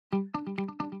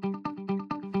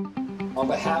on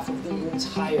behalf of the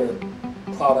entire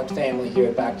product family here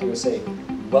at Back USA,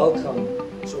 welcome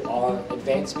to our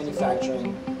Advanced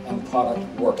Manufacturing and Product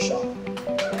Workshop.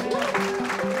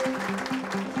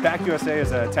 Back USA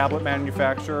is a tablet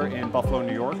manufacturer in Buffalo,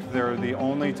 New York. They're the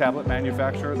only tablet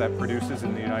manufacturer that produces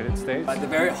in the United States. At the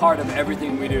very heart of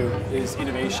everything we do is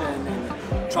innovation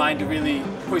and trying to really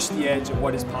push the edge of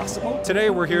what is possible.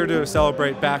 Today we're here to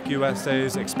celebrate Back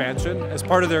USA's expansion. As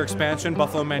part of their expansion,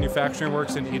 Buffalo Manufacturing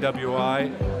Works and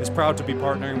EWI is proud to be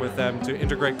partnering with them to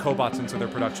integrate cobots into their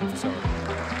production facility.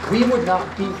 We would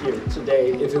not be here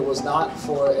today if it was not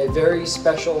for a very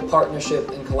special partnership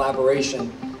and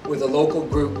collaboration with a local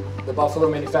group, the Buffalo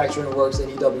Manufacturing Works and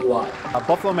EWI.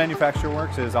 Buffalo Manufacturing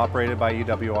Works is operated by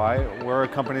EWI. We're a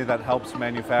company that helps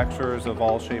manufacturers of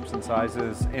all shapes and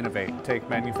sizes innovate, take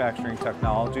manufacturing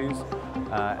technologies,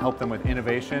 help them with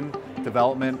innovation,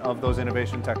 development of those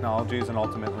innovation technologies, and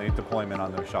ultimately deployment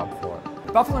on their shop floor.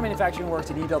 Buffalo Manufacturing Works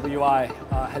and EWI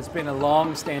has been a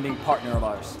long-standing partner of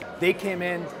ours. They came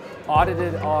in,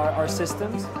 audited our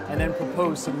systems, and then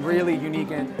proposed some really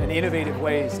unique and innovative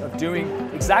ways of doing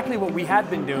exactly what we had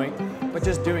been doing, but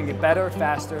just doing it better,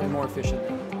 faster, and more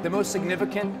efficiently. The most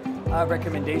significant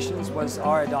recommendations was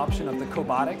our adoption of the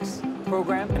Cobotics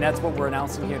program, and that's what we're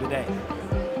announcing here today.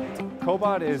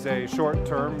 Cobot is a short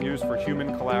term used for human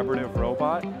collaborative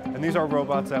robot, and these are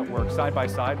robots that work side by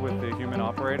side with the human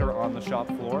operator on the shop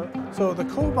floor. So the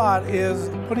Cobot is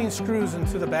putting screws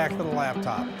into the back of the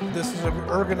laptop. This is an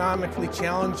ergonomically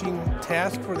challenging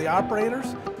task for the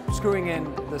operators. Screwing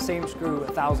in the same screw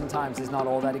 1,000 times is not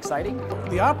all that exciting.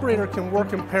 The operator can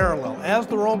work in parallel. As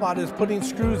the robot is putting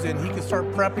screws in, he can start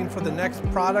prepping for the next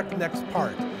product, next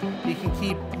part. He can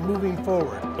keep moving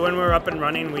forward. When we're up and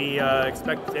running, we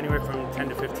expect anywhere from 10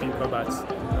 to 15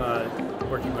 cobots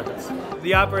working with us.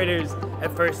 The operators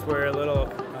at first were a little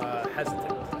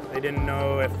hesitant. They didn't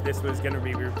know if this was going to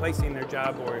be replacing their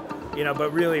job or,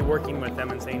 but really working with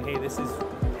them and saying, hey, this is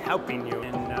helping you,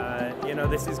 and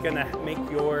this is going to make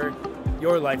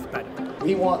your life better.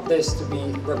 We want this to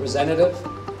be representative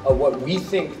of what we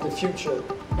think the future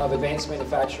of advanced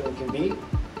manufacturing can be.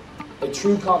 A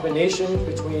true combination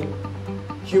between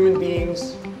human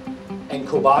beings and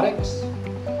cobotics,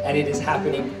 and it is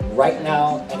happening right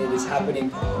now, and it is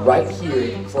happening right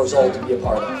here for us all to be a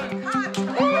part of.